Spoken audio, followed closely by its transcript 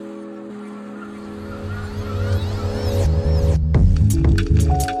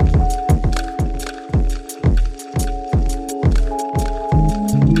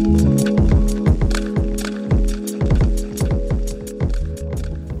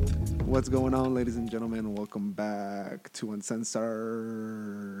What's going on, ladies and gentlemen? Welcome back to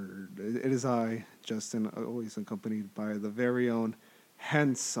Uncensored. It is I, Justin, always accompanied by the very own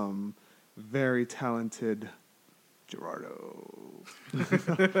handsome, very talented Gerardo.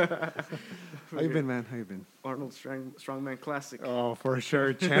 How you been, man? How you been? Arnold Strongman Classic. Oh, for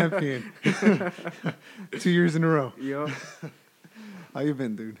sure, champion. 2 years in a row. Yo. How you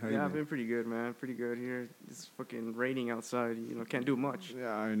been, dude? How you Yeah, I've been? been pretty good, man. Pretty good here. It's fucking raining outside. Can't do much.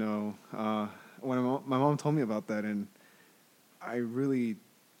 Yeah, I know. When my mom told me about that, and I really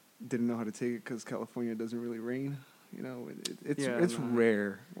didn't know how to take it because California doesn't really rain. It's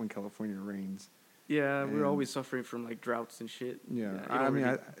rare when California rains. Yeah, And we're always suffering from like droughts and shit. Yeah, you I don't mean,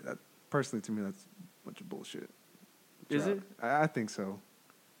 really- that, personally, to me, that's a bunch of bullshit. Is Drought. it? I think so.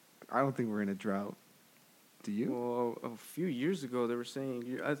 I don't think we're in a drought. Do you? Well, a few years ago they were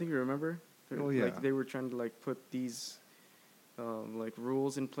saying. I think you remember. Oh, yeah. Like they were trying to like put these, like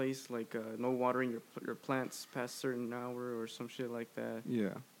rules in place, like no watering your plants past certain hour or some shit like that. Yeah.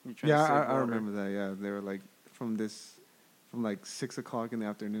 You're trying to Yeah, save I water. remember that. Yeah, they were like from like 6 o'clock in the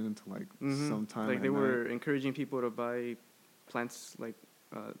afternoon to like Mhm. sometime. Like at they night. were encouraging people to buy plants like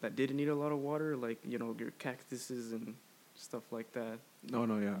that didn't need a lot of water, like your cactuses and stuff like that. No,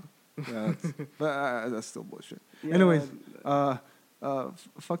 yeah. But that's still bullshit. Yeah, Anyways,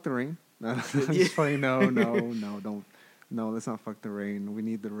 fuck the rain. No, just funny. No, don't. No, let's not fuck the rain. We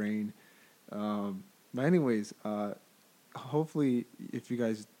need the rain. But anyways, hopefully, if you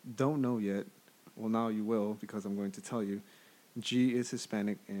guys don't know yet, well, now you will because I'm going to tell you. G is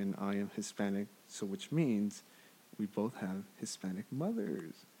Hispanic and I am Hispanic, so which means we both have Hispanic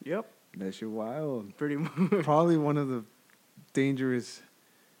mothers. Yep, That shit wild. pretty much. Probably one of the dangerous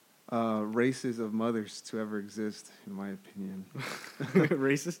races of mothers to ever exist, in my opinion.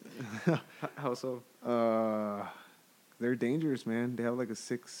 Racist. How so? They're dangerous, man. They have like a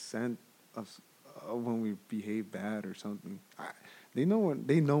sixth sense of when we behave bad or something. They know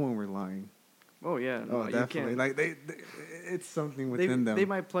when we're lying. Oh yeah, no, you definitely. can't. Like they it's something within them. They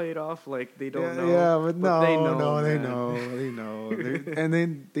might play it off like they don't know. Yeah, but no, they know, no, they man. know, they know. And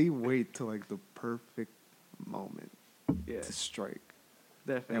then they wait till like the perfect moment Yeah, to strike.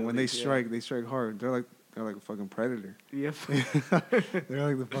 definitely. And when they strike hard. They're like a fucking predator. Yep. They're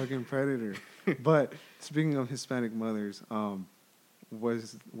like the fucking predator. But speaking of Hispanic mothers,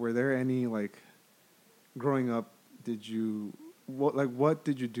 were there any like growing up? What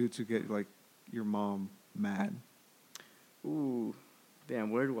did you do to get like your mom mad? Ooh, damn.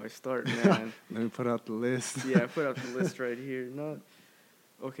 Where do I start, man? Let me put out the list. Yeah, I put up the list right here.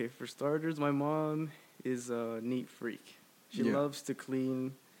 Okay, for starters, my mom is a neat freak. She Yeah. loves to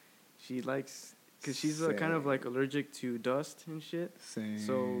clean. She likes, because she's kind of like allergic to dust and shit. Same.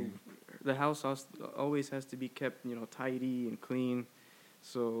 So the house always has to be kept, tidy and clean.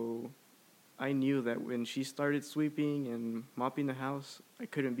 So I knew that when she started sweeping and mopping the house, I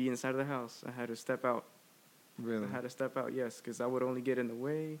couldn't be inside of the house. I had to step out. Really? I had to step out, yes, because I would only get in the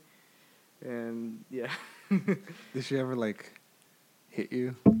way. And yeah. Did she ever like hit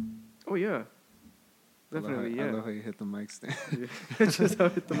you? Oh yeah. Definitely, I yeah. love how you hit the mic stand. Yeah. Just how I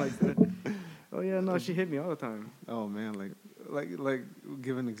hit the mic stand. Oh yeah, no, she hit me all the time. Oh man, like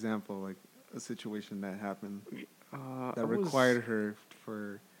give an example, like a situation that happened that required her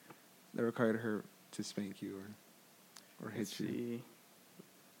to spank you or hit you. See.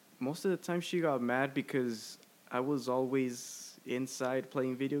 Most of the time she got mad because I was always inside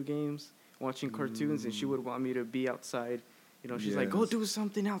playing video games, watching cartoons, and she would want me to be outside. She's like, "Go Yes. do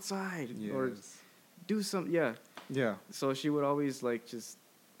something outside," or Yes. do some, yeah. Yeah. So she would always like just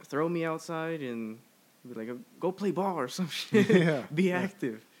throw me outside and be like, "Go play ball or some shit." Yeah. Be Yeah.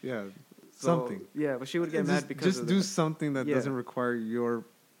 active. Yeah. So, Something. Yeah, but she would get mad because just of do that. something that Yeah. doesn't require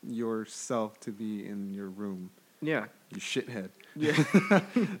yourself to be in your room. Yeah. You shithead. Yeah.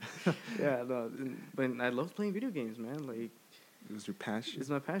 Yeah, no, but I love playing video games, man. Like, It was your passion. it's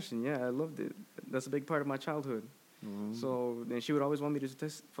my passion. Yeah, I loved it. That's a big part of my childhood. Mhm. So then she would always want me to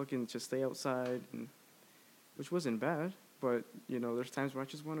just stay outside, which wasn't bad. But there's times where I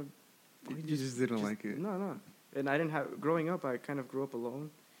just want to. You just didn't like it. No. And I didn't have growing up. I kind of grew up alone,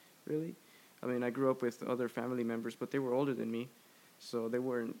 really. I mean, I grew up with other family members, but they were older than me, so they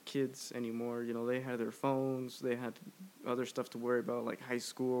weren't kids anymore. They had their phones. They had other stuff to worry about, like high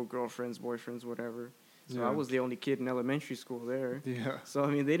school, girlfriends, boyfriends, whatever. So Yeah. I was the only kid in elementary school there. Yeah. So I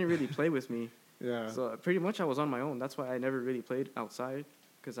mean, they didn't really play with me. Yeah. So pretty much I was on my own. That's why I never really played outside,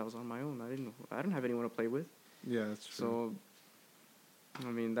 because I was on my own. I didn't have anyone to play with. Yeah, that's true. So,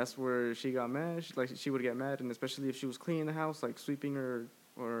 I mean, that's where she got mad. She would get mad, and especially if she was cleaning the house, like sweeping or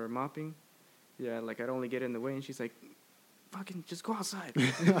mopping. Yeah, like I'd only get in the way, and she's like, fucking just go outside.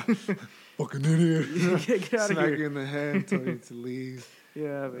 Fucking idiot. Get out of Smack here. you in the head, tell you to leave.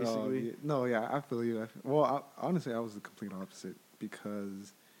 Yeah, basically. Yeah. No, yeah, I feel you. Honestly, I was the complete opposite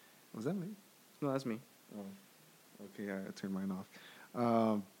because was that me? No, that's me. Oh, okay. Yeah, I turned mine off.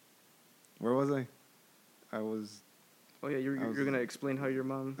 Where was I? I was. Oh yeah, you're gonna explain how your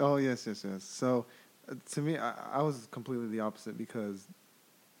mom. Oh yes. So, to me, I was completely the opposite because,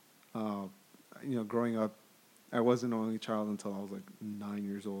 growing up, I wasn't an only child until I was like 9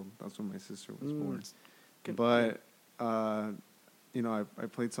 years old. That's when my sister was born. But, I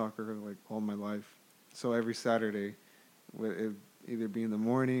played soccer like all my life. So every Saturday, it either be in the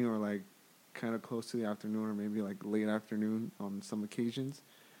morning or like kind of close to the afternoon or maybe like late afternoon on some occasions.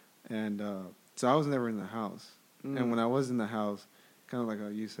 And so I was never in the house. And when I was in the house, kind of like how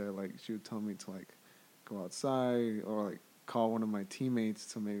you said, like she would tell me to like go outside or like call one of my teammates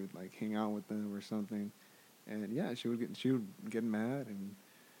to maybe like hang out with them or something. And yeah, she would get mad, and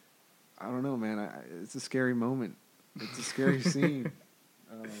I don't know, man. It's a scary moment. It's a scary scene.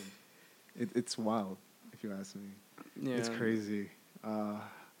 It's wild, if you ask me. Yeah. It's crazy.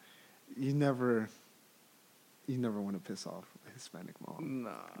 You never want to piss off a Hispanic mom.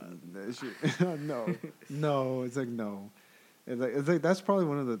 Nah. No. It's like no. It's like that's probably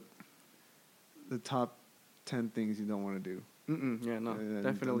one of the top 10 things you don't want to do. Yeah, no,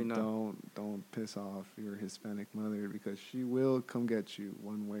 definitely not. Don't piss off your Hispanic mother because she will come get you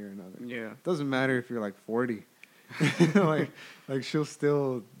one way or another. Yeah. Doesn't matter if you're like 40. like she'll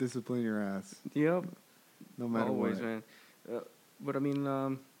still discipline your ass. Yep. No matter Always, what. man. But I mean,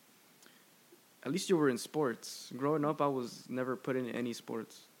 at least you were in sports. Growing up, I was never put in any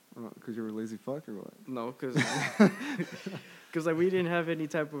sports. Because you were a lazy fuck or what? No, because like we didn't have any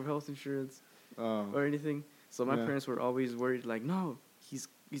type of health insurance or anything. So my parents were always worried, like, no, he's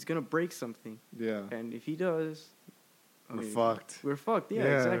gonna break something. Yeah. And if he does, We're fucked. We're fucked. Yeah,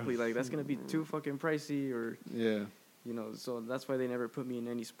 exactly. Like that's gonna be too fucking pricey, or yeah. So that's why they never put me in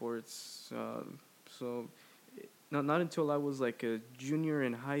any sports. So not until I was like a junior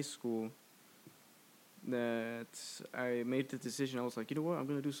in high school that I made the decision. I was like, you know what, I'm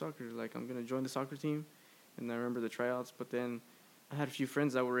gonna do soccer. Like I'm gonna join the soccer team. And I remember the tryouts, but then I had a few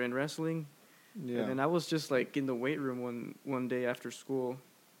friends that were in wrestling. Yeah. And then I was just like in the weight room one day after school,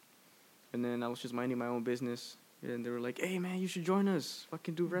 and then I was just minding my own business, and they were like, "Hey man, you should join us.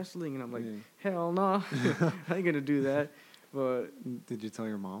 Fucking do wrestling." And I'm like, "Hell no, I ain't gonna do that." But did you tell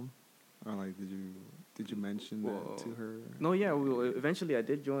your mom, or like did you mention that to her? No, yeah. Eventually, I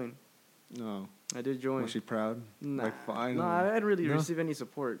did join. No. I did join. Was she proud? Nah. Like finally. No, I didn't really receive any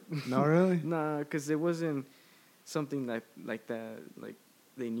support. No, really? Nah, because it wasn't something like that. Like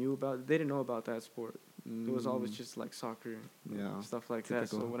they knew about. They didn't know about that sport. It was always just like soccer, stuff like that.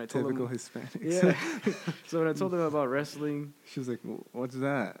 So when I told them, Hispanics. So when I told them about wrestling, she was like, "What's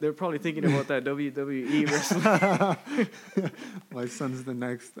that?" They're probably thinking about that WWE wrestling. My son's the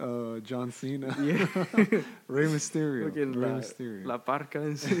next John Cena. Yeah, Rey Mysterio. Rey Mysterio. La Parca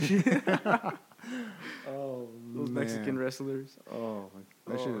and shit. Oh, those Mexican wrestlers. Oh,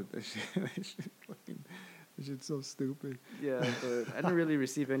 that shit's so stupid. Yeah, but I didn't really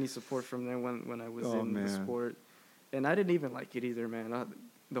receive any support from them when I was in the sport, and I didn't even like it either, man.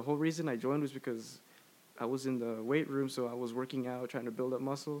 The whole reason I joined was because I was in the weight room, so I was working out, trying to build up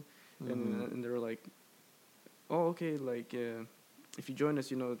muscle, and they were like, "Oh, okay, like if you join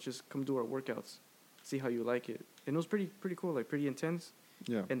us, just come do our workouts, see how you like it." And it was pretty cool, like pretty intense.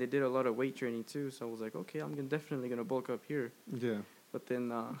 Yeah. And they did a lot of weight training too, so I was like, okay, I'm definitely gonna bulk up here. Yeah. But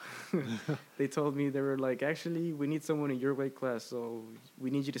then they told me, they were like, actually, we need someone in your weight class, so we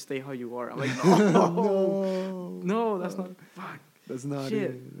need you to stay how you are. I'm like, no, that's not. Fuck. That's not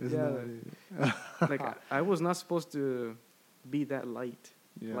shit. it. That's not it. Like I was not supposed to be that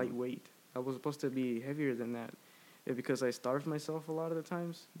lightweight. I was supposed to be heavier than that, because I starved myself a lot of the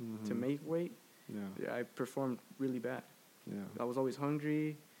times to make weight. Yeah, I performed really bad. Yeah, I was always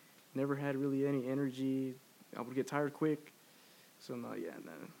hungry, never had really any energy. I would get tired quick. So no,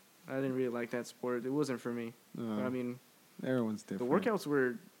 I didn't really like that sport. It wasn't for me. But, I mean, everyone's different. The workouts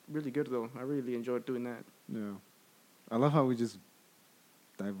were really good though. I really enjoyed doing that. Yeah, I love how we just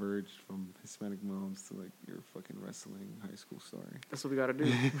diverged from Hispanic moms to like your fucking wrestling high school story. That's what we gotta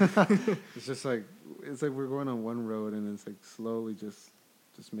do. It's just like we're going on one road and it's like slowly just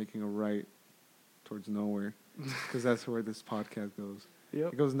making a right towards nowhere, because that's where this podcast goes.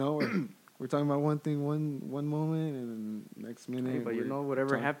 Yep. It goes nowhere. We're talking about one thing one moment, and then next minute. Hey, but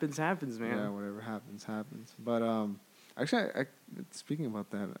whatever happens, man. Yeah, whatever happens. But actually, speaking about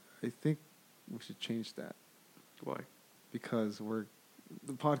that, I think we should change that. Why? Because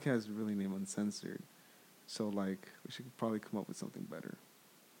the podcast is really named Uncensored, So like we should probably come up with something better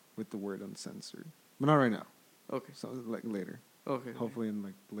with the word uncensored, but not right now. Okay. So like later. Okay. Hopefully in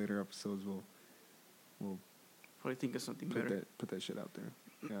like later episodes we'll Probably think of something better. put that shit out there.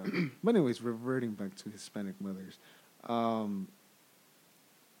 Yeah. But anyways, reverting back to Hispanic mothers,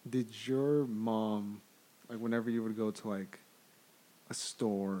 did your mom, like whenever you would go to like a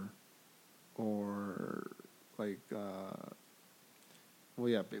store or like well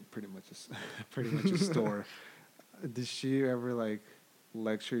yeah, pretty much pretty much a store, did she ever like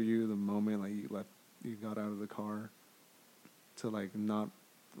lecture you the moment like you got out of the car to like not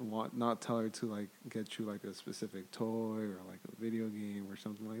tell her to like get you like a specific toy or like a video game or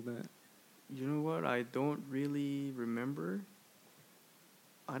something like that? You know what? I don't really remember.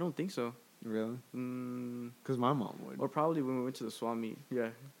 I don't think so. Really? Because my mom would. Or probably when we went to the swap meet. Yeah.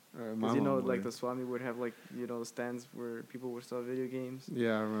 Because like the swap meet would have like the stands where people would sell video games.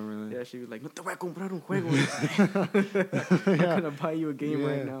 Yeah, I remember that. Yeah, she was like, "No te voy a comprar un juego." I'm gonna buy you a game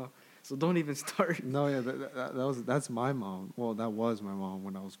right now, so don't even start. No, yeah, that's my mom. Well, that was my mom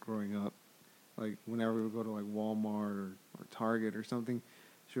when I was growing up. Like whenever we would go to like Walmart or Target or something,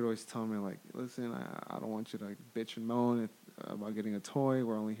 she would always tell me like, "Listen, I don't want you to like bitch and moan about getting a toy.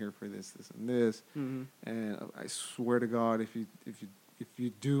 We're only here for this, and this." Mm-hmm. And I swear to God, if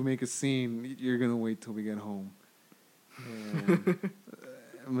you do make a scene, you're gonna wait till we get home. And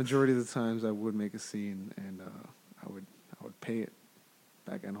majority of the times, I would make a scene, and I would pay it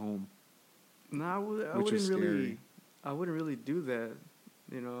back at home. No, I wouldn't really do that.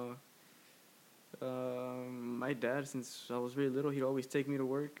 You know, my dad, since I was very little, he'd always take me to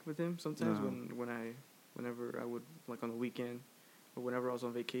work with him. Sometimes whenever I would, like on the weekend, or whenever I was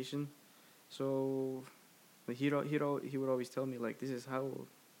on vacation. So he would always tell me like, this is how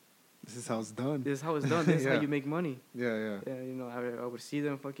it's done. This is how how you make money. Yeah. Yeah, I would see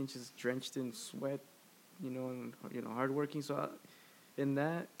them fucking just drenched in sweat, and hardworking. So in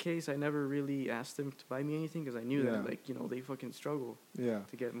that case, I never really asked them to buy me anything because I knew that they fucking struggle. Yeah.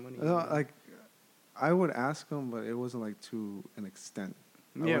 To get money. No, like I would ask them, but it wasn't like to an extent.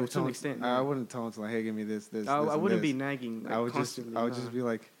 Yeah, to an extent. I wouldn't tell them to like, hey, give me this. I wouldn't be nagging. Like, I would constantly. I would just be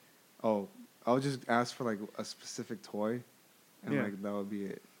like, oh, I would just ask for like a specific toy, and like that would be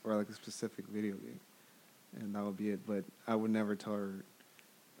it, or like a specific video game, and that would be it. But I would never tell her,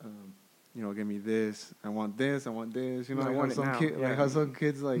 give me this. I want this. I want this. I want it now. Like how some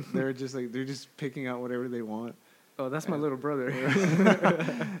kids like they're just picking out whatever they want. Oh, that's my little brother.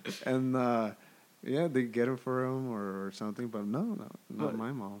 And they get it for him or something, but not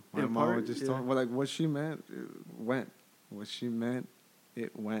my mom. My mom would just tell me, well, like what she meant, it went. What she meant,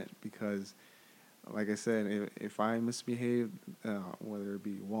 it went, because, like I said, if I misbehaved, whether it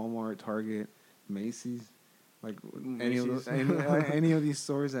be Walmart, Target, Macy's, like any of these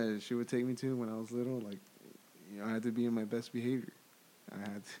stores that she would take me to when I was little, like, I had to be in my best behavior. I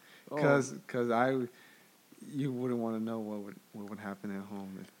had to, because you wouldn't want to know what would happen at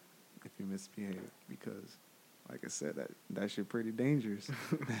home if you misbehave, because, like I said, that shit pretty dangerous.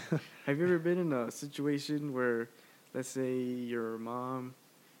 Have you ever been in a situation where, let's say, your mom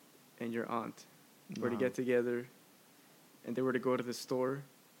and your aunt were to get together, and they were to go to the store,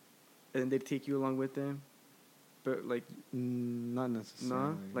 and they'd take you along with them, but like not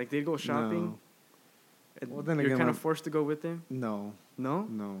necessarily. No, like they'd go shopping. No. And well, then you're kind of forced to go with them. No.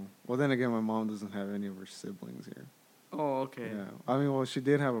 No. Well, then again, my mom doesn't have any of her siblings here. Oh, okay. Yeah, I mean, well, she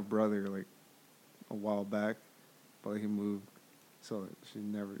did have a brother like a while back, but he moved, so she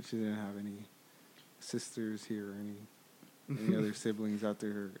didn't have any sisters here or any other siblings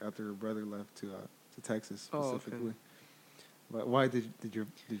after her brother left to Texas specifically. Oh, okay. But why did your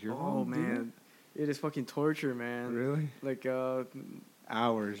oh mom man, it is fucking torture, man. Really? Like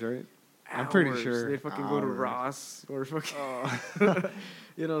hours, right? Hours. I'm pretty sure they fucking go to Ross or fucking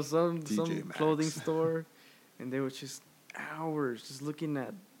some clothing store, and they were just hours just looking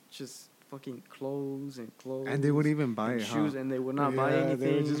at just fucking clothes, and they wouldn't even buy shoes, and they would not buy anything.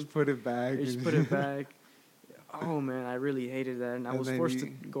 They would just put it back. They just put it back. Oh man, I really hated that, and I was forced to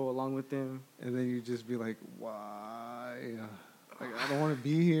go along with them. And then you just be like, why? Like, I don't want to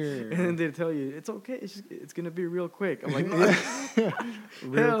be here. And then they tell you, it's okay. It's gonna be real quick. I'm like,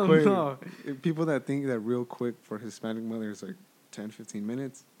 real quick. No. People that think that real quick for Hispanic mothers like 10, 15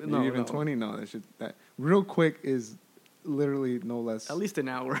 minutes, maybe even 20. No, that real quick is literally no less. At least an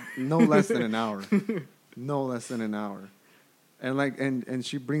hour. No less than an hour. No less than an hour. And like and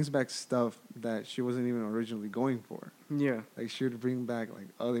she brings back stuff that she wasn't even originally going for. Yeah. Like she would bring back like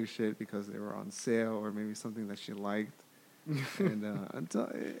other shit because they were on sale, or maybe something that she liked. And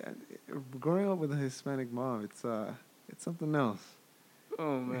until growing up with a Hispanic mom, it's something else.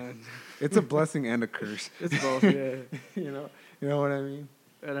 Oh man, It's a blessing and a curse. it's both. Yeah. you you know what I mean?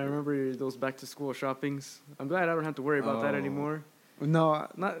 And I remember those back to school shoppings. I'm glad I don't have to worry about that Oh. anymore. No,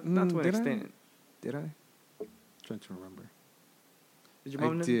 Not to an did extent. Did I? Trying to remember. Did your I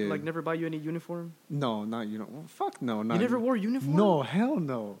mom did. never buy you any uniform? No, not well, fuck no, not You never wore uniform? No, hell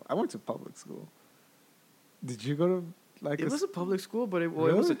no. I went to public school. Did you go to like It was a public school, but it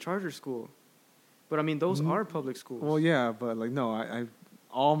was Really? a charter school. But I mean, those are public schools. Well, yeah, but like no, I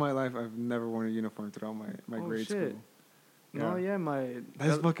all my life I've never worn a uniform throughout my Oh, grade shit. school. No, yeah,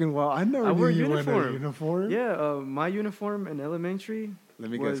 That's fucking wild. I never I knew wore you went uniform. a uniform. Yeah, my uniform in elementary. Let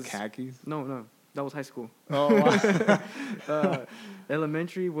me was, guess, khakis. No, that was high school. Oh, wow.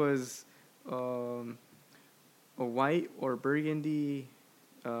 Elementary was a white or burgundy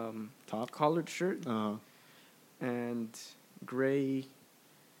Top. collared shirt and gray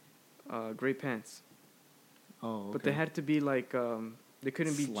pants. Oh, okay. But they had to be like they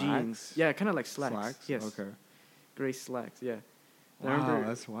couldn't be Slacks? jeans. Yeah, kind of like slacks. Slacks. Yes. Okay. Gray slacks. Yeah. I Wow, remember-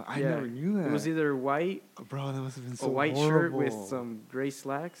 that's why I yeah, never knew that. It was either white, Bro, that must have been so a white horrible. shirt with some gray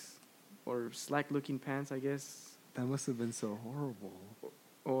slacks, or slack-looking pants, I guess, That must have been so horrible.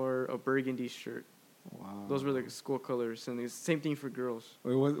 or a burgundy shirt. Wow. Those were the school colors, and it's same thing for girls.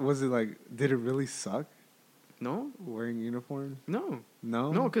 Wait, was it like? Did it really suck No, wearing uniform? no,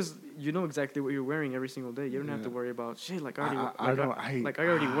 No. no, because you know exactly what you're wearing every single day. You don't have to Yeah. worry about shit. Like I already, I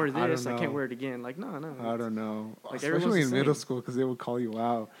already wore I don't this. I can't know. wear it again. Like no. I don't know. Like, everyone's Especially the in middle same. school, because they would call you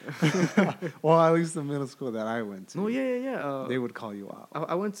out. Well, at least the middle school that I went to. No, yeah. They would call you out.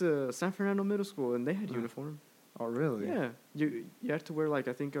 I went to San Fernando Middle School, and they had uniform. Oh, really? Yeah, you had to wear like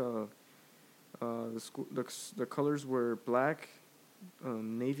I think the colors were black,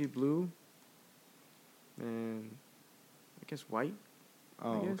 navy blue, and I guess white.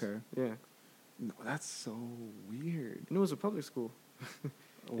 Oh, I guess. okay. Yeah, No, that's so weird. and it was a public school.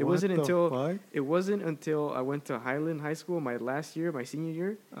 What wasn't the until- fuck? It wasn't until I went to Highland High School my senior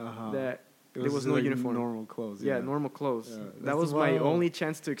year, Uh-huh. that It there was no like uniform. Normal clothes. yeah, normal clothes. Yeah, That that's was my wild. only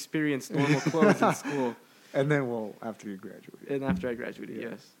chance to experience normal clothes in school. And then, well, after you graduated. And after I graduated, Yeah.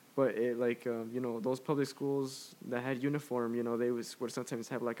 yes. But it those public schools that had uniform, they would sometimes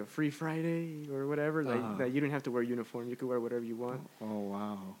have like a free Friday or whatever, that you didn't have to wear uniform. You could wear whatever you want. Oh,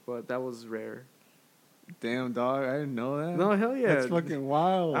 wow. But that was rare. Damn, dog. I didn't know that. No, hell yeah. That's fucking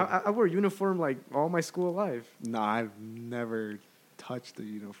wild. I wore uniform like all my school life. No, I've never touched a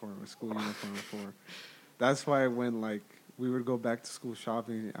uniform, a school uniform before. That's why when like we would go back to school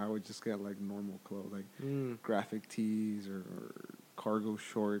shopping, I would just get like normal clothes, like graphic tees or cargo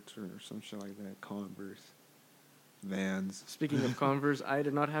shorts or some shit like that. Converse, Vans. Speaking of Converse, I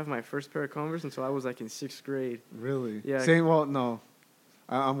did not have my first pair of Converse until I was like in 6th grade. Really? Yeah. Same. Well, no,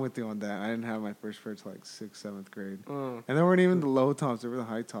 I'm with you on that. I didn't have my first pair till like 6th, 7th grade, Oh, and they weren't even the low tops; they were the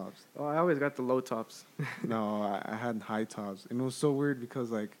high tops. I always got the low tops. No, I had high tops, and it was so weird because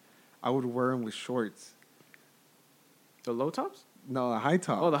like I would wear them with shorts. The low tops? No, the high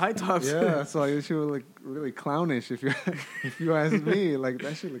top. Oh, the high tops. Yeah, so like, it should look really clownish if you if you ask me. Like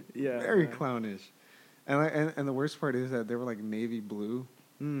that should look very man. clownish. And the worst part is that they were like navy blue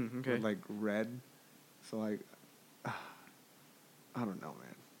Okay. with like red. So like, I don't know,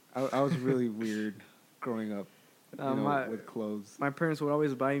 man. I was really weird growing up, with clothes. My parents would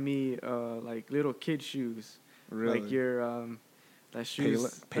always buy me like little kid shoes. Really, Like your that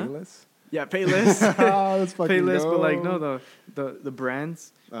shoes. Payless. Yeah, Payless. Oh, that's fucking Payless, but like dope. no, the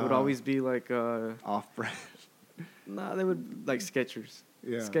brands would Uh-huh. always be like Off-brand. nah, they would like Skechers.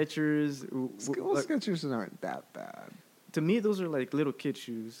 Yeah. Skechers. Skechers aren't that bad. To me, those are like little kid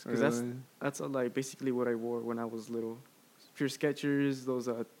shoes because Really? that's like basically what I wore when I was little. Pure Skechers, those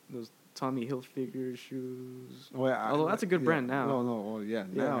Tommy Hilfiger shoes. Well, Although that's a good brand now. No, well, yeah,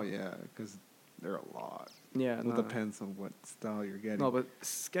 Yeah. now, yeah, because they're a lot. Yeah, It no. depends on what style you're getting. No, but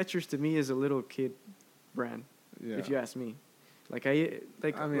Skechers to me is a little kid brand. yeah. If you ask me, like I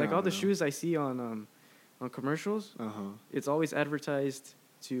mean, I all don't the know. shoes I see on commercials, it's always advertised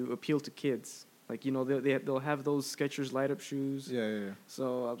to appeal to kids. Like they'll have those Skechers light up shoes. Yeah.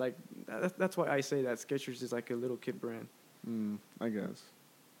 So like that's why I say that Skechers is like a little kid brand. I guess.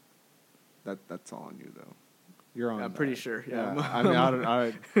 That's all on you though. You're on. I'm pretty sure. Yeah. I mean,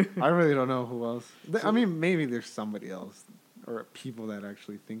 I really don't know who else. I mean, maybe there's somebody else or people that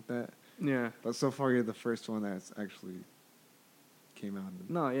actually think that. Yeah. But so far, you're the first one that's actually came out and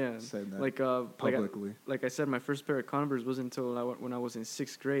No, yeah. said that Like publicly. like I said, my first pair of Converse wasn't until when I was in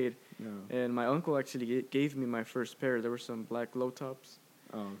 6th grade, Yeah. and my uncle actually gave me my first pair. There were some black low tops,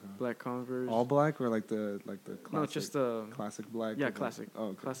 Oh, okay. black Converse. All black or like the classic? No, just classic black. yeah, or the- classic. Oh,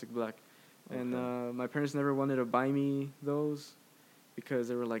 okay. Classic black. And Okay. my parents never wanted to buy me those because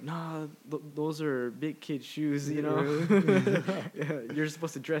they were like, nah, those are big kid shoes, you know. Really? Yeah, you're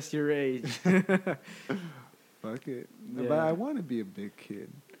supposed to dress your age. Fuck it. Yeah. But I want to be a big kid.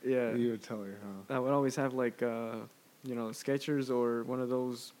 Yeah, You would tell her, huh? I would always have like Skechers or one of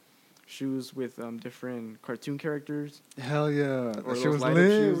those shoes with different cartoon characters Hell yeah. or That those shit was light up lit.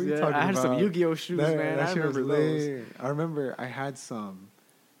 shoes. What you Yeah, talking I had some about? Yu-Gi-Oh shoes, man. I shit was remember those. lit. I remember I had some.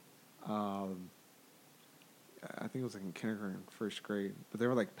 Um, I think it was like in kindergarten, first grade, but they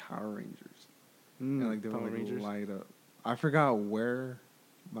were like Power Rangers, and like they were Power like Rangers. light up. I forgot where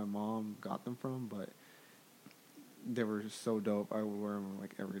my mom got them from, but they were so dope. I would wear them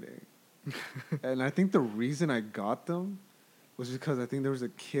like every day. And I think the reason I got them was because I think there was a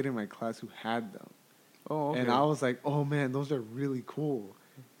kid in my class who had them, Oh, okay. and I was like, "Oh man, those are really cool."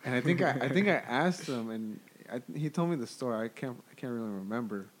 And I think I asked him, and he told me the story. I can't really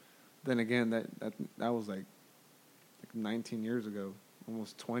remember. Then again, that was like 19 years ago,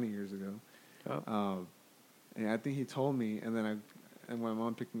 almost 20 years ago. Oh. And I think he told me, and then and when my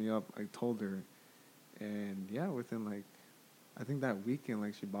mom picked me up, I told her, and yeah, within like, I think that weekend,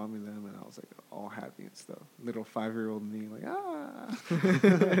 like she bought me them, and I was like all happy and stuff. Little 5-year-old me, like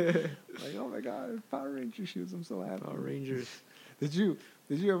like oh my god, Power Ranger shoes! I'm so happy. Power Rangers. Did you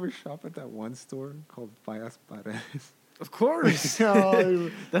ever shop at that one store called Fallas Paredes? Of course.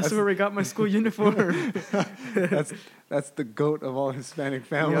 Oh, That's where we got my school uniform. that's the goat of all Hispanic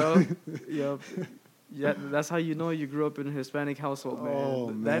families. Yup. Yeah, that's how you know you grew up in a Hispanic household, man.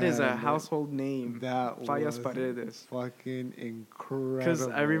 Oh, That is a man, household name. That Fallas was Paredes. fucking incredible. Because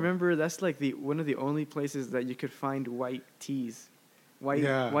I remember that's like one of the only places that you could find white tees,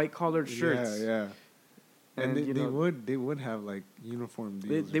 white collared shirts. Yeah. And And, they would have like uniform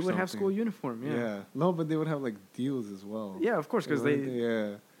deals. They would have something. school uniform. Yeah. No, but they would have like deals as well. Yeah, of course, because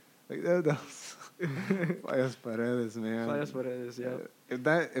yeah, like that was Fallas Paredes, man. Fallas Paredes. Yeah. If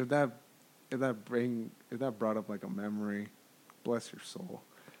that brought up like a memory, bless your soul.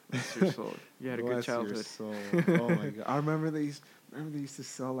 Bless your soul. You had a good Bless childhood. Your soul. Oh my god! I remember they used to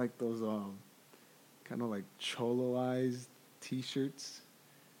sell like those kind of like choloized T-shirts,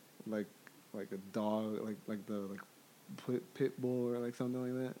 like a dog, like the pit bull or like something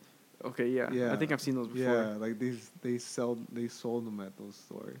like that. Okay, yeah. I think I've seen those before. Yeah, like they sold them at those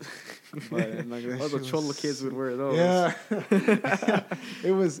stores. But and, like, that All the shit cholo was kids would wear those. Yeah.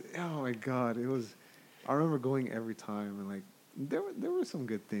 It was, oh my god, it was. I remember going every time, and like there were some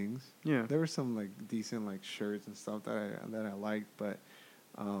good things. Yeah. There were some like decent like shirts and stuff that I liked, but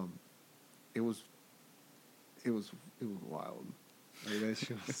it was wild. Like that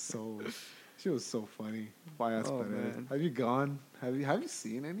shit was so funny. Fallas Oh, Paredes. man. Have you gone? Have you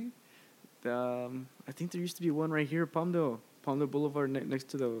seen any? I think there used to be one right here, Palmdale Boulevard, next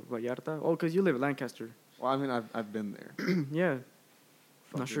to the Vallarta. Oh, because you live in Lancaster. Well, I mean, I've been there. Yeah.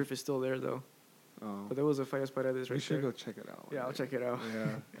 Fuck Not sure it. if it's still there though. Oh. But there was a Fallas Paredes We right should there. go check it out. Yeah, I'll check it out.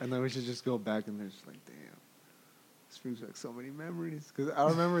 Yeah, and then we should just go back and there's like, damn, this brings back so many memories. Because I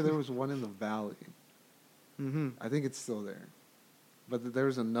remember there was one in the valley. Mm-hmm. I think it's still there, but there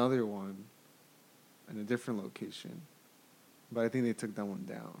was another one in a different location. But I think they took that one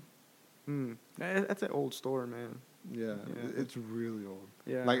down. That's an old store, man. Yeah, Yeah. it's really old.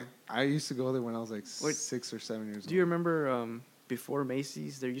 Yeah. Like I used to go there when I was like Wait, 6 or 7 years old. Do you remember before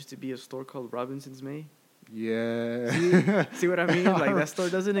Macy's, there used to be a store called Robinson's May? Yeah. See what I mean? Like that store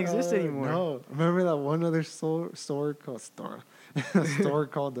doesn't exist anymore. No, remember that one other store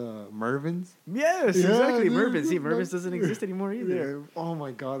called Mervin's? Yes, Yeah, exactly. dude, Mervin's. See, like- Mervin's doesn't exist anymore either. Yeah. Oh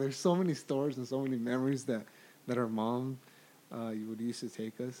my God, there's so many stores and so many memories that our mom would used to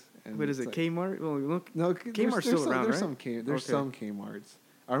take us. And What is it's it? like- Kmart? Well, look. No, Kmart's still around, there's right? There's Okay. some Kmarts.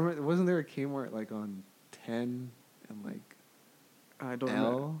 I remember. Wasn't there a Kmart like on 10 and like I don't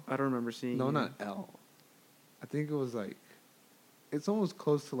L? know. I don't remember seeing. no, it. not L. I think it was like, it's almost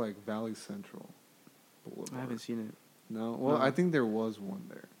close to like Valley Central Boulevard. I haven't seen it. No, well, No. I think there was one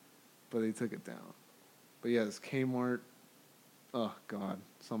there, but they took it down. But yes, Kmart. Oh God,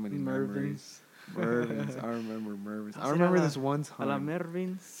 so many memories. Mervin's. I remember Mervin's. I remember this one A la time.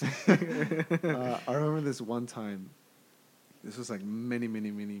 Mervin's. I remember this one time. This was like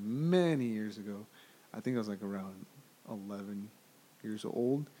many years ago. I think I was like around 11 years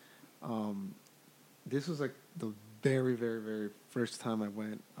old. This was like the very first time I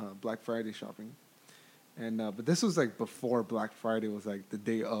went Black Friday shopping. And but this was like before Black Friday was like the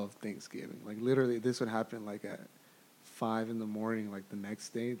day of Thanksgiving. Like literally, this would happen like at 5 a.m, like the next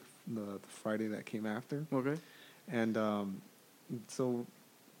day, the Friday that came after. Okay. And so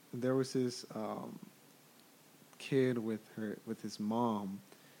there was this kid with his mom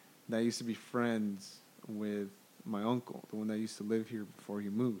that used to be friends with my uncle, the one that used to live here before he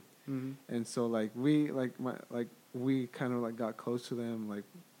moved. Mm-hmm. And so we kind of like got close to them, like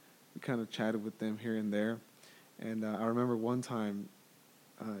we kind of chatted with them here and there. And I remember one time,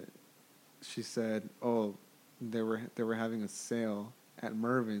 she said, "Oh, they were having a sale at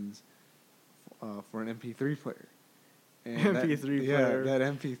Mervin's for an MP3 player." And MP3 player. Yeah, that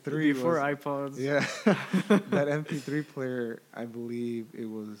MP3 before was, iPods. Yeah, that MP3 player, I believe it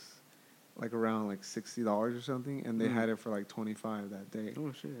was like around like $60 or something, and they had it for like 25 that day.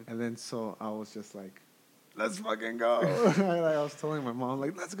 Oh shit! And then so I was just like, "Let's fucking go!" I was telling my mom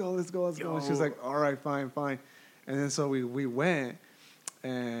like, "Let's go, let's go, let's go." And she was like, "All right, fine, fine." And then so we went,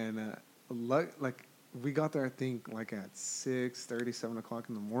 and like we got there I think like at 6:30, 7 o'clock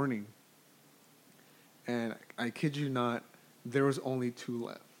in the morning. And I kid you not, there was only 2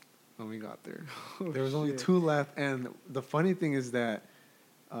 left when we got there. There was only 2 left, and the funny thing is that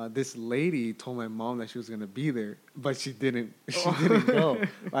this lady told my mom that she was gonna be there, but she didn't. She didn't go.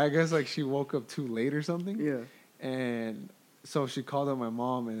 I guess like she woke up too late or something. Yeah. And so she called up my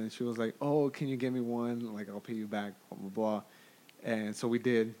mom, and then she was like, "Oh, can you get me one? Like I'll pay you back." Blah blah blah. And so we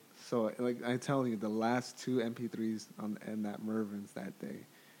did. So like I tell you, the last 2 MP3s in that Mervin's that day.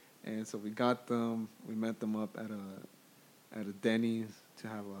 And so we got them. We met them up at a Denny's to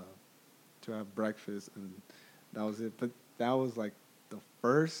have breakfast, and that was it. But that was like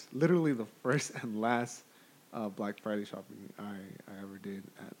literally the first and last Black Friday shopping I ever did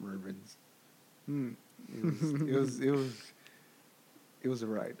at Mervin's. It was a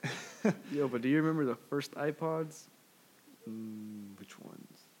ride. Yo, but do you remember the first iPods? Which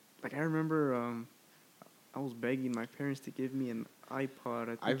ones? Like I remember, I was begging my parents to give me an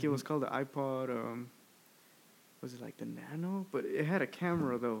iPod. I think it was called the iPod. Was it like the Nano? But it had a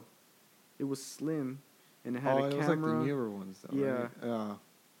camera though. It was slim, and it had a camera. It was like the newer ones though. Yeah. Right?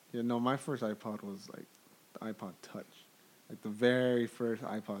 Yeah. No, my first iPod was like the iPod Touch, like the very first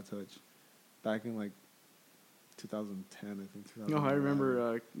iPod Touch, back in like 2010, I think. No, I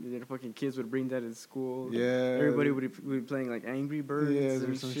remember the fucking kids would bring that in school. Yeah. Everybody would be playing like Angry Birds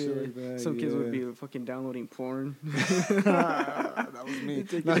and some shit. like that. Some kids would be fucking downloading porn. That was me.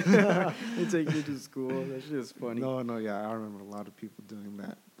 They take you to school. That shit is funny. No, yeah, I remember a lot of people doing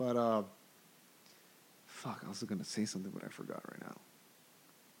that. But fuck, I was gonna say something, but I forgot right now.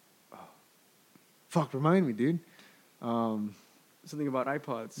 Oh. Fuck, remind me, dude. Something about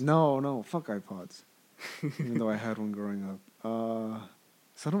iPods. No, fuck iPods. Even though I had one growing up.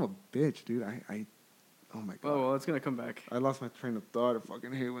 Son of a bitch, dude. Oh my god. Oh well, it's gonna come back. I lost my train of thought. I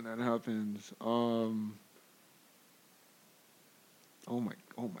fucking hate when that happens. Oh my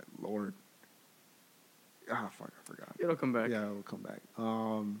lord. Fuck, I forgot. It'll come back. Yeah, it'll come back.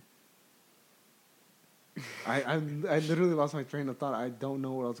 I literally lost my train of thought. I don't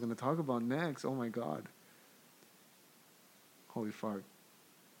know what I was gonna talk about next. Oh my god. Holy fuck.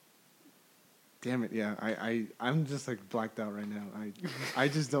 Damn it! Yeah, I'm just like blacked out right now. I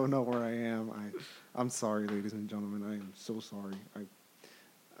just don't know where I am. I'm sorry, ladies and gentlemen. I am so sorry.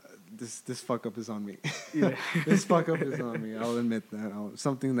 This fuck up is on me. Yeah. This fuck up is on me. I'll admit that.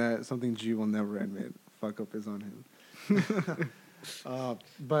 Something G will never admit. Fuck up is on him.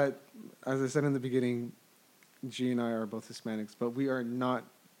 But as I said in the beginning, G and I are both Hispanics, but we are not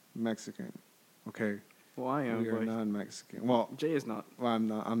Mexican. Okay. Well, I am. We are not Mexican. Well, Jay is not. Well, I'm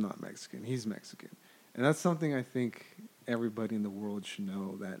not Mexican. He's Mexican, and that's something I think everybody in the world should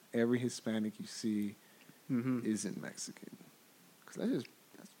know, that every Hispanic you see isn't Mexican. Because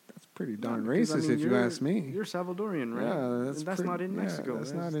that's pretty darn racist, if you ask me. You're Salvadorian, right? Yeah, that's not in Mexico.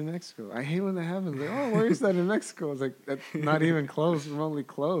 That's not in Mexico. I hate when that happens. Like, oh, where is that in Mexico? It's like, that's not even close, remotely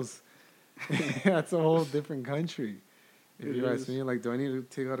close. That's a whole different country. If you ask me, like, do I need to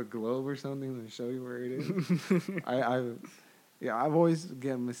take out a globe or something and show you where it is? I've always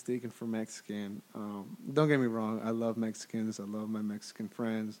get mistaken for Mexican. Don't get me wrong. I love Mexicans. I love my Mexican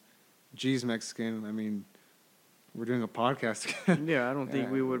friends. G's Mexican. I mean, we're doing a podcast again. Yeah, I don't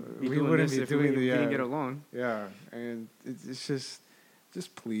think we would be doing this if we didn't get along. Yeah, and it's just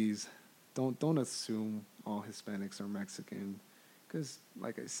please, don't assume all Hispanics are Mexican, because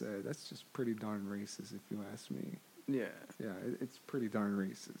like I said, that's just pretty darn racist if you ask me. Yeah. Yeah, it's pretty darn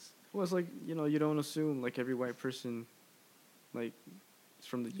racist. Well, it's like, you don't assume like every white person, like, is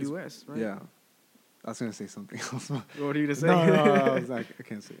from the U.S., right? Yeah. I was going to say something else. What are you going to say? No, I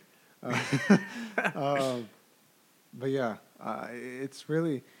can't say it. But yeah, it's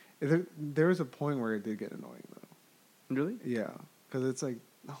really, there was a point where it did get annoying though. Really? Yeah, because it's like,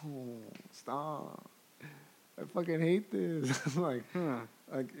 no, stop. I fucking hate this. Like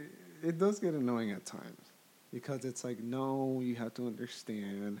it does get annoying at times. Because it's like, no, you have to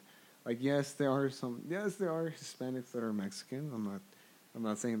understand. Like, yes, there are Hispanics that are Mexican. I'm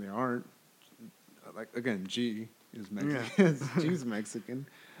not saying they aren't. Like, again, G is Mexican. Yeah. G's Mexican.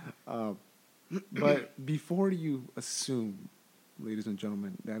 Uh, but before you assume, ladies and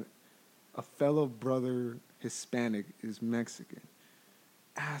gentlemen, that a fellow brother Hispanic is Mexican,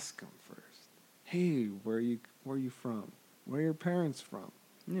 ask them first. Hey, where are you from? Where are your parents from?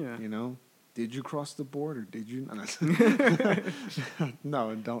 Yeah. You know, did you cross the border? Did you?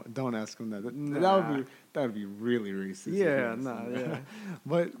 No, don't ask them that. Nah. That would be really racist. if you Yeah, asked nah, them yeah.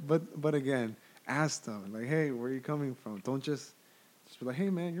 that. But again, ask them like, hey, where are you coming from? Don't just be like, hey,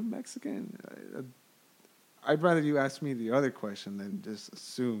 man, you're Mexican. I'd rather you ask me the other question than just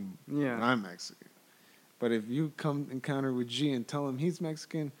assume Yeah. that I'm Mexican. But if you come encounter with G and tell him he's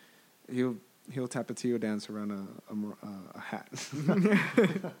Mexican, he'll tapatio dance around a hat.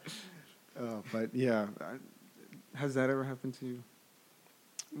 But yeah, has that ever happened to you?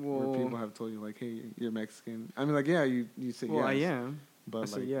 Where people Well, have told you like, "Hey, you're Mexican." I mean, like, yeah, you say well, I yes, am. but I like,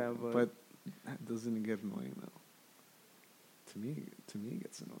 say yeah, but that doesn't it get annoying though? To me, it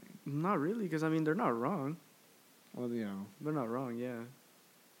gets annoying. not really, because I mean they're not wrong. Well, you know, They're not wrong, yeah.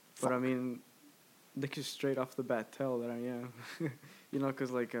 But I fuck. mean, they could straight off the bat tell that I am. You know,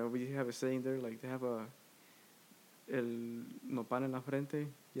 because like we have a saying there, like they have a el nopal en la frente.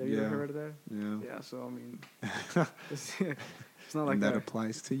 Yeah, you Yeah. ever heard of that? Yeah, Yeah. So I mean, it's not like and that that.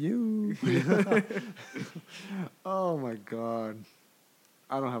 applies to you. Oh my god,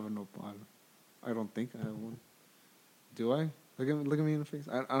 I don't have a nopal. I don't think I have one. Do I? Look at me in the face.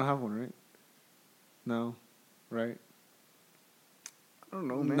 I don't have one, right? No, right? I don't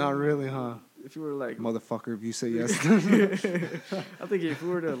know, man. Not really, huh? If you were like, Motherfucker, if you say yes. I think if you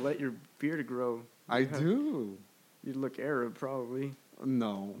were to let your beard grow, I do. you'd look Arab probably.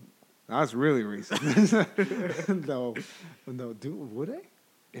 No. That's really racist. No. No, would I?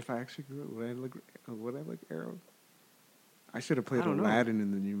 If I actually grew it, would I look Arab? I should have played I don't know. Aladdin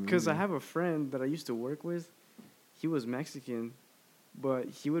in the new movie. Because I have a friend that I used to work with. He was Mexican, but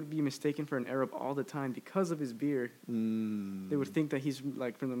he would be mistaken for an Arab all the time because of his beard. They would think that he's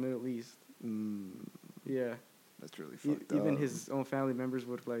like from the Middle East. Yeah. That's really fucked Even up. his own family members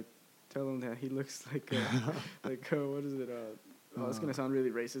would like tell him that he looks like what is it? Oh, it's gonna sound really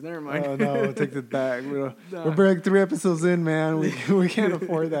racist. Never mind. Oh no, take it back. We're Nah. like 3 episodes in, man. We can't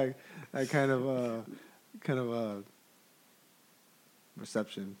afford that kind of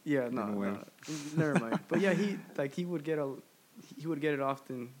reception. Yeah, in no, a way. no, never mind. But yeah, he would get it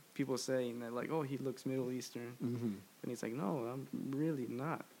often. People saying that like, oh, he looks Middle Eastern, Mm-hmm. and he's like, no, I'm really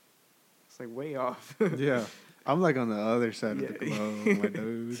not. It's like way off. Yeah, I'm like on the other side of the Yeah. globe, my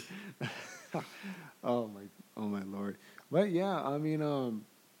dude. Oh my lord. But yeah, I mean, oh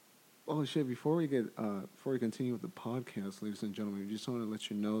shit. Before we continue with the podcast, ladies and gentlemen, we just want to let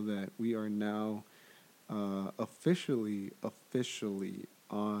you know that we are now officially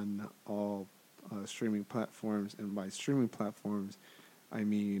on all streaming platforms, and by streaming platforms, I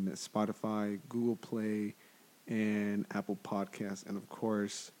mean Spotify, Google Play, and Apple Podcasts, and of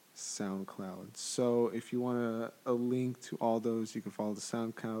course SoundCloud. So if you want a link to all those, you can follow the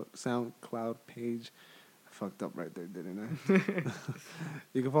SoundCloud page. I fucked up right there, didn't I?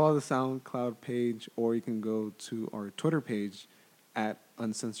 You can follow the SoundCloud page, or you can go to our Twitter page at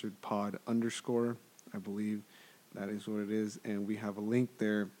uncensoredpod_. I believe that is what it is, and we have a link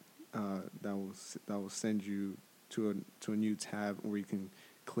there that will send you to a new tab where you can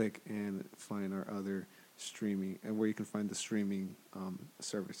click and find our other streaming, and where you can find the streaming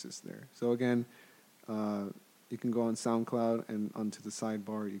services there. So again, you can go on SoundCloud, and onto the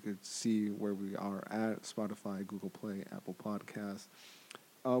sidebar you could see where we are at: Spotify, Google Play, Apple Podcasts.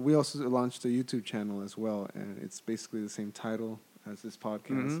 We also launched a YouTube channel as well, and it's basically the same title as this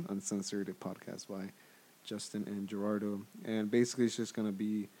podcast, Uncensored, a podcast by Justin and Gerardo. And basically it's just going to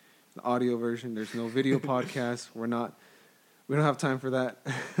be the audio version. There's no video podcast. We don't have time for that.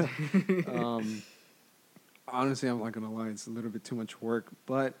 Honestly, I'm not going to lie, it's a little bit too much work,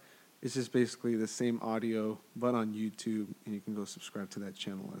 but it's just basically the same audio, but on YouTube, and you can go subscribe to that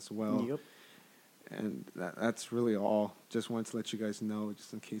channel as well. Yep. And that's really all. Just wanted to let you guys know,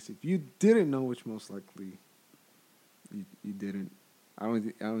 just in case if you didn't know, which most likely you didn't. I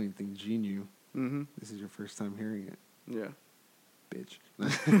don't even think G knew. Mm-hmm. This is your first time hearing it, Yeah. bitch.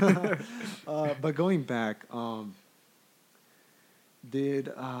 But going back, what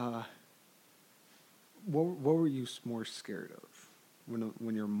were you more scared of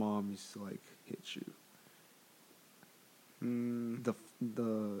when your mom used to like hit you?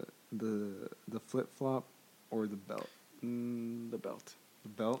 The flip flop or the belt? The belt. The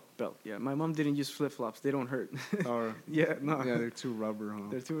belt? Belt. Yeah, my mom didn't use flip flops. They don't hurt. Or Yeah, no. yeah, they're too rubber, huh?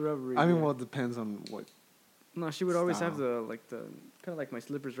 They're too rubbery. I mean, yeah. well, it depends on what. No, she would always have Style. the kind of like my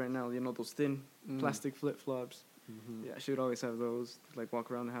slippers right now. You know those thin plastic flip flops. Mm-hmm. Yeah, she would always have those to like walk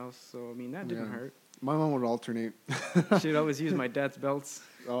around the house. So I mean that didn't Yeah. hurt. My mom would alternate. She'd always use my dad's belts.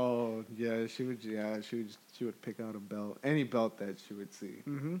 Oh yeah, she would. Yeah, she would pick out a belt, any belt that she would see.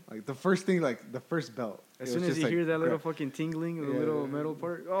 Mm-hmm. Like the first thing, like the first belt. As it soon was as just you like hear that little grab- fucking tingling, the Yeah, little yeah, metal yeah.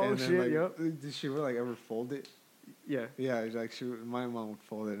 part. Oh And then, shit! like, Yep. Did she really like ever fold it? Yeah. Yeah, like my mom would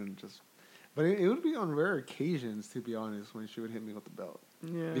fold it and just. But it would be on rare occasions, to be honest, when she would hit me with the belt.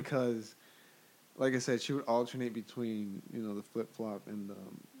 Yeah. Because, like I said, she would alternate between the flip flop and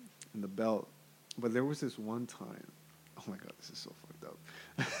the belt. But there was this one time. Oh my god, this is so fucked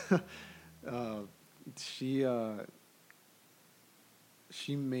up.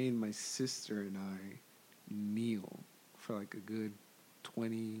 She made my sister and I kneel for like a good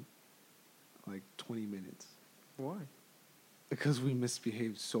 20 minutes Why? because we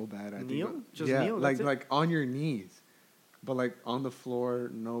misbehaved so bad. Kneel? Just yeah, kneel, like that's it? like on your knees, but like on the floor,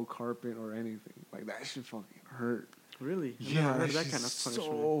 no carpet or anything. Like that shit fucking hurt. Really? I've Yeah, never heard of that that kind of shit's punishment.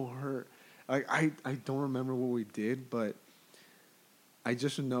 so hurt. Like I don't remember what we did, but I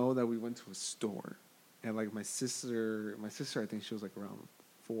just know that we went to a store, and like my sister, I think she was like around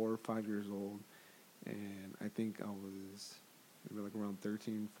 4 or 5 years old, and I think I was maybe like around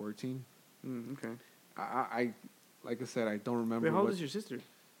 13, 14. Okay. I like I said, I don't remember. Wait, how old what- is your sister?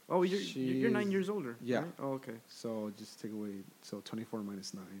 Oh, you're 9 years older. Yeah. Right? Oh, okay. So just take away 24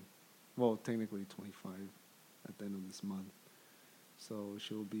 minus 9. Well, technically 25 at the end of this month. So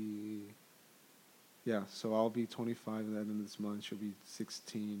she'll be. Yeah, so I'll be 25 at the end of this month. She'll be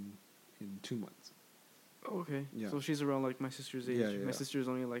 16 in 2 months. Oh, okay. Yeah. So she's around like my sister's age. Yeah, yeah, My yeah. sister's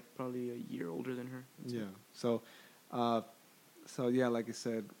only like probably a year older than her. Yeah. So yeah, like I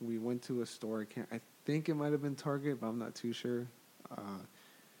said, we went to a store. I think it might have been Target, but I'm not too sure.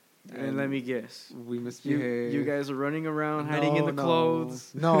 And let me guess. We misbehaved. You guys are running around hiding in the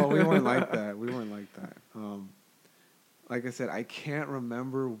clothes. No, we weren't like that. We weren't like that. Like I said, I can't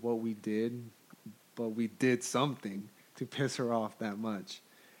remember what we did, but we did something to piss her off that much.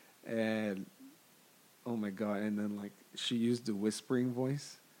 And oh my god! And then like she used the whispering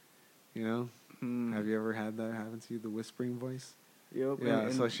voice. You know, have you ever had that happen to you? The whispering voice. Yep. Yeah.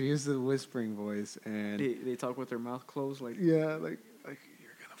 And So she used the whispering voice, and they talk with their mouth closed, like yeah, like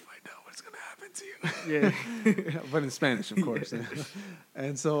you're gonna find out what's gonna happen to you. yeah. But in Spanish, of course. Yeah.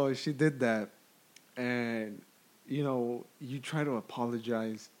 And so she did that, and you try to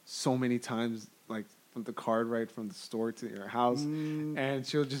apologize so many times, like from the card ride from the store to your house, and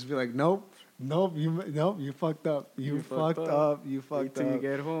she'll just be like, "Nope, you fucked up. You fucked up. You fucked Wait till up." you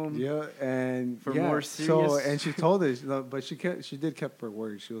get home. Yeah, and For yeah, more So, serious- and she told us, but she did kept her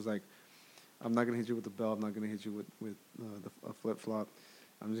word. She was like, "I'm not gonna hit you with the belt. I'm not gonna hit you with a flip flop.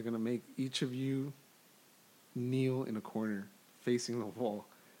 I'm just gonna make each of you kneel in a corner, facing the wall."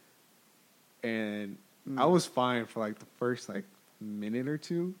 And I was fine for like the first like minute or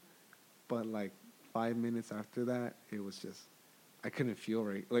two, but like 5 minutes after that, it was just I couldn't feel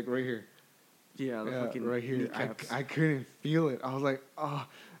right, like right here. Yeah, the Yeah, fucking right here. kneecaps. I couldn't feel it. I was like, oh,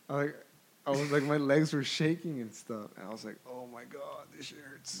 I was like, my legs were shaking and stuff. And I was like, oh my god, this shit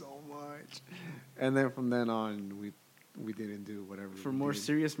hurts so much. And then from then on, we didn't do whatever. For we more did.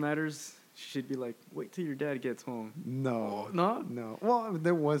 serious matters, she'd be like, "Wait till your dad gets home." No, Oh, no? no. Well,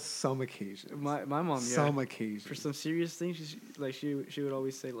 there was some occasions. My mom, yeah. Some occasions. For some serious things, she would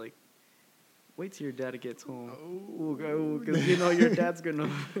always say like, "Wait till your dad gets home." Because your dad's gonna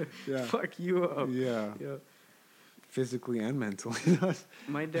Yeah. fuck you up. Yeah, Yeah. physically and mentally.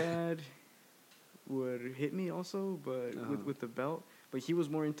 My dad would hit me also, but with the belt. But he was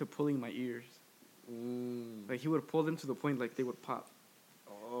more into pulling my ears. Like he would pull them to the point like they would pop.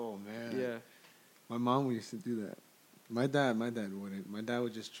 Oh man. Yeah. My mom used to do that. My dad wouldn't. My dad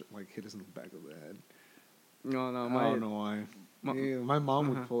would just like hit us in the back of the head. No, I don't know why. My mom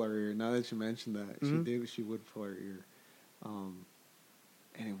would Uh-huh. pull her ear. Now that you mentioned that, Mhm. she would pull her ear,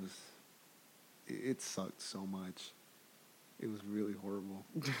 and it sucked so much. It was really horrible.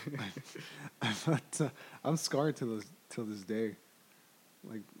 But, I'm scarred till this day.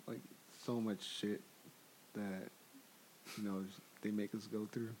 Like so much shit that they make us go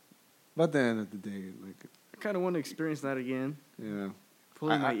through. But at the end of the day, like I kind of want to experience that again.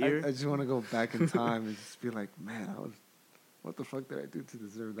 Pulling my I ear. just want to go back in time and just be like, man, what the fuck did I do to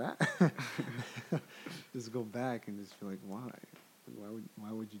deserve that? Just go back and just be like, why?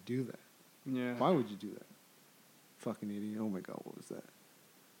 Why would you do that? Yeah. Why would you do that? Fucking idiot. Oh my god, what was that?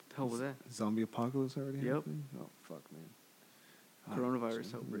 The hell was that? Zombie apocalypse already Yep. happening? Oh fuck, man.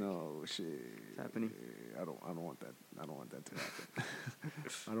 coronavirus outbreak. No shit. It's happening. I don't want that. I don't want that to happen.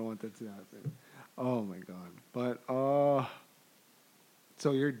 I don't want that to happen. Oh my god. But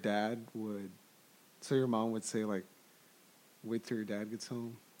so your dad would, so your mom would say like, wait till your dad gets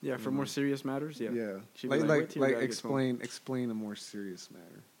home. Yeah, for more serious matters. Yeah. Yeah. She'd be wait till your dad gets home. explain a more serious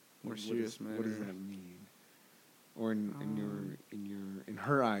matter. More What serious does- matter. What does that mean? Or in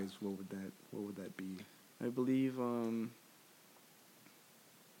her eyes, what would that be? I believe, well,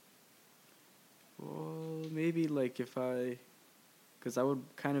 maybe like if because I would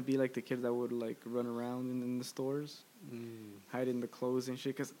kind of be like the kid that would like run around in the stores, hide in the clothes and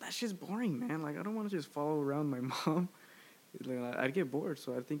shit, because that shit's boring, man. Like, I don't want to just follow around my mom. Like, I'd get bored,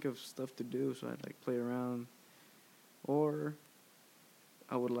 so I'd think of stuff to do, so I'd like play around. Or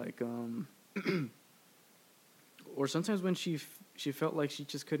I would like, or sometimes when she felt like she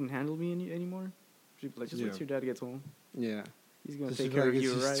just couldn't handle me anymore, she'd be like, just wait till your dad gets home. Yeah. He's going to So take she'd be care like, of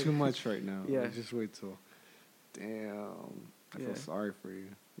you, it's just right? too much right now. Yeah. Like, just wait till. Damn. I feel Yeah. sorry for you.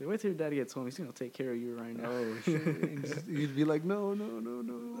 Yeah, wait till your dad gets home. He's going to take care of you right now. Oh, shit. You'd be like, no.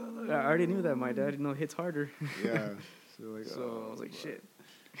 I already knew that. My dad, hits harder. Yeah. So, like, So I was like, shit.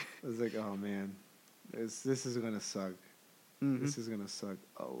 I was like, oh, man. This is going to suck. Mm-hmm. This is going to suck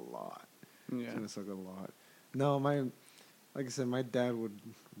a lot. It's Yeah. going to suck a lot. No, like I said, my dad would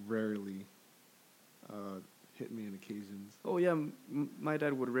rarely hit me on occasions. Oh, yeah. My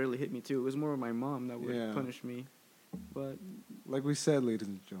dad would rarely hit me, too. It was more my mom that would Yeah. punish me. But Like we said, ladies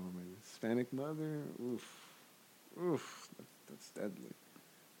and gentlemen, Hispanic mother, oof, that's deadly.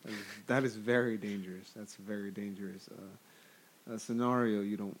 That is very dangerous. That's a very dangerous scenario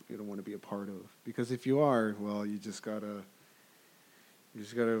you don't want to be a part of. Because if you are, well, you just gotta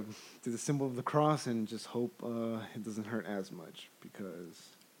do the symbol of the cross and just hope it doesn't hurt as much, because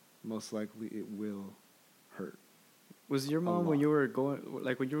most likely it will hurt. was your mom, when you were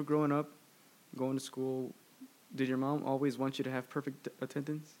growing up, going to school, did your mom always want you to have perfect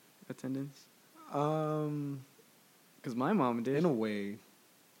attendance? Because my mom did. In a way,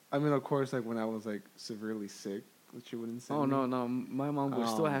 I mean, of course, like when I was like severely sick, she wouldn't send Oh, me. no. My mom would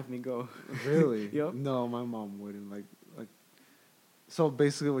still have me go. Really? Yep. No, my mom wouldn't. Like. So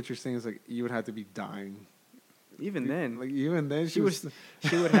basically, what you're saying is like you would have to be dying. Even then. Like even then, She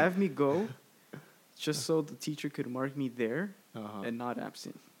would have me go just so the teacher could mark me there and not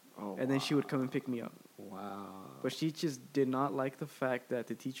absent. Oh, And then she would come and pick me up. Wow. But she just did not like the fact that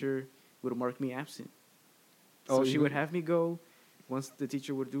the teacher would mark me absent. Oh, So she would have me go. Once the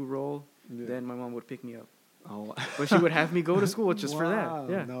teacher would do roll, Yeah. then my mom would pick me up. Oh. But she would have me go to school just for Wow.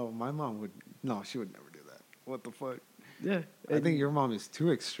 that. Yeah. No, my mom would. No, she would never do that. What the fuck? Yeah. I think your mom is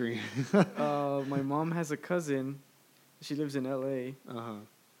too extreme. My mom has a cousin. She lives in L.A.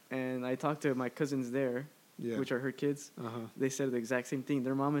 And I talked to my cousins there, Yeah. which are her kids. Uh-huh. They said the exact same thing.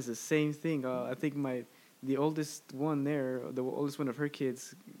 Their mom is the same thing. I think the oldest one there, the oldest one of her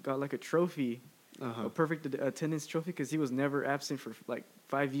kids, got like a trophy, a perfect attendance trophy, because he was never absent for like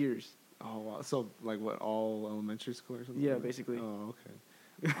 5 years. Oh wow. So like what? All elementary school or something? Yeah, like that? basically. Oh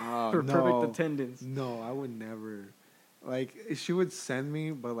okay. For no. perfect attendance. No, I would never. Like she would send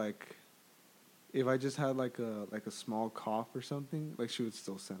me, but like if I just had like a small cough or something, like she would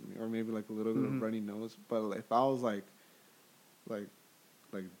still send me, or maybe like a little bit of runny nose. But like, if I was like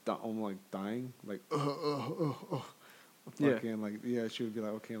I'm like dying, like fucking like she would be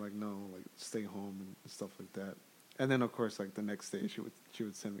like, okay, like no, like stay home and stuff like that. And then of course like the next day she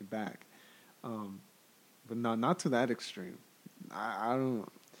would send me back, but not to that extreme. I don't.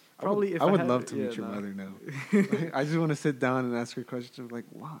 Probably I would love to meet your mother now. I just want to sit down and ask her questions like,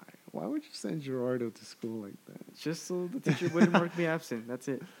 why? Why would you send Gerardo to school like that? Just so the teacher wouldn't mark me absent. That's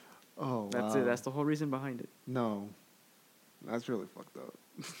it. Oh, That's it. That's the whole reason behind it. No, that's really fucked up.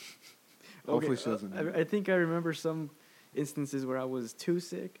 Hopefully she doesn't. I think I remember some instances where I was too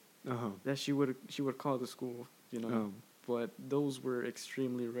sick that she would call the school, but those were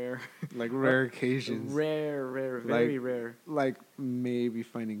extremely rare. Like rare occasions. Rare, very rare. Like maybe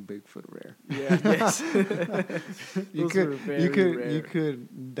finding Bigfoot rare. Yeah, yes. you Those were very rare. You could.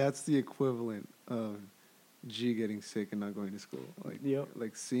 That's the equivalent of G getting sick and not going to school.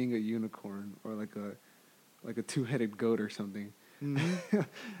 Like seeing a unicorn or like a two-headed goat or something.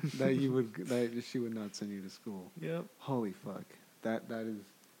 Mm-hmm. that she would not send you to school. Yep. Holy fuck. That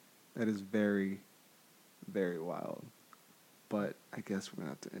is very, very wild. But I guess we're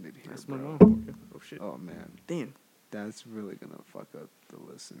gonna have to end it here. That's bro. my mom. Okay. Oh shit. Oh man. Damn. That's really gonna fuck up the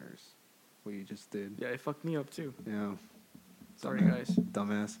listeners. What you just did. Yeah, it fucked me up too. Yeah. Sorry, guys.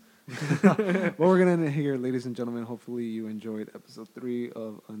 Dumbass. Well, we're gonna end it here, ladies and gentlemen. Hopefully you enjoyed episode 3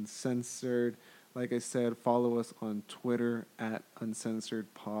 of Uncensored. Like I said, follow us on Twitter at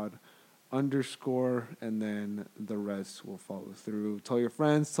uncensoredpod_, and then the rest will follow through. Tell your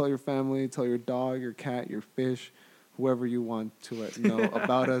friends, tell your family, tell your dog, your cat, your fish, whoever you want to let know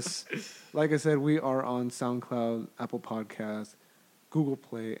about us. Like I said, we are on SoundCloud, Apple Podcasts, Google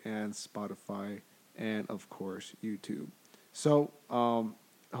Play, and Spotify, and of course YouTube. So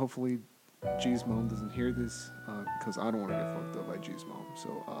hopefully G's mom doesn't hear this because I don't want to get fucked up by G's mom.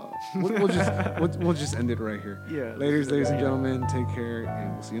 So we'll just end it right here. Yeah. Ladies and gentlemen, take care,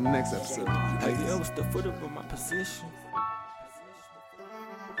 and we'll see you in the next episode. Have you ever stepped foot up in my position?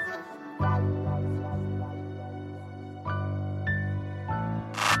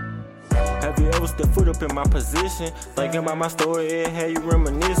 Have you ever stepped foot up in my position? Thinking about my story, it had you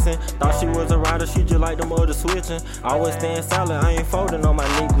reminiscing. Thought she was a rider, she just like them other switching. Always staying silent, I ain't folding on my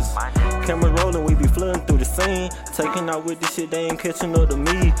niggas. Camera rolling, we be flooding through the scene. Taking out with this shit, they ain't catching up to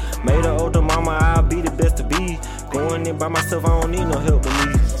me. Made her older mama, I'll be the best to be. Going in by myself, I don't need no help with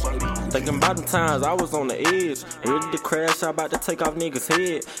me. Thinking about the times I was on the edge, ready to crash, I about to take off niggas'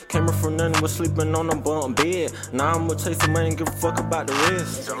 head. Camera from nothing, was sleeping on a bunk bed. Now I'ma chasing money and give a fuck about the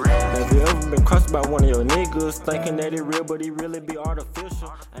rest. Have you ever been crossed by one of your niggas, thinking that it real, but he really be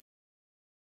artificial?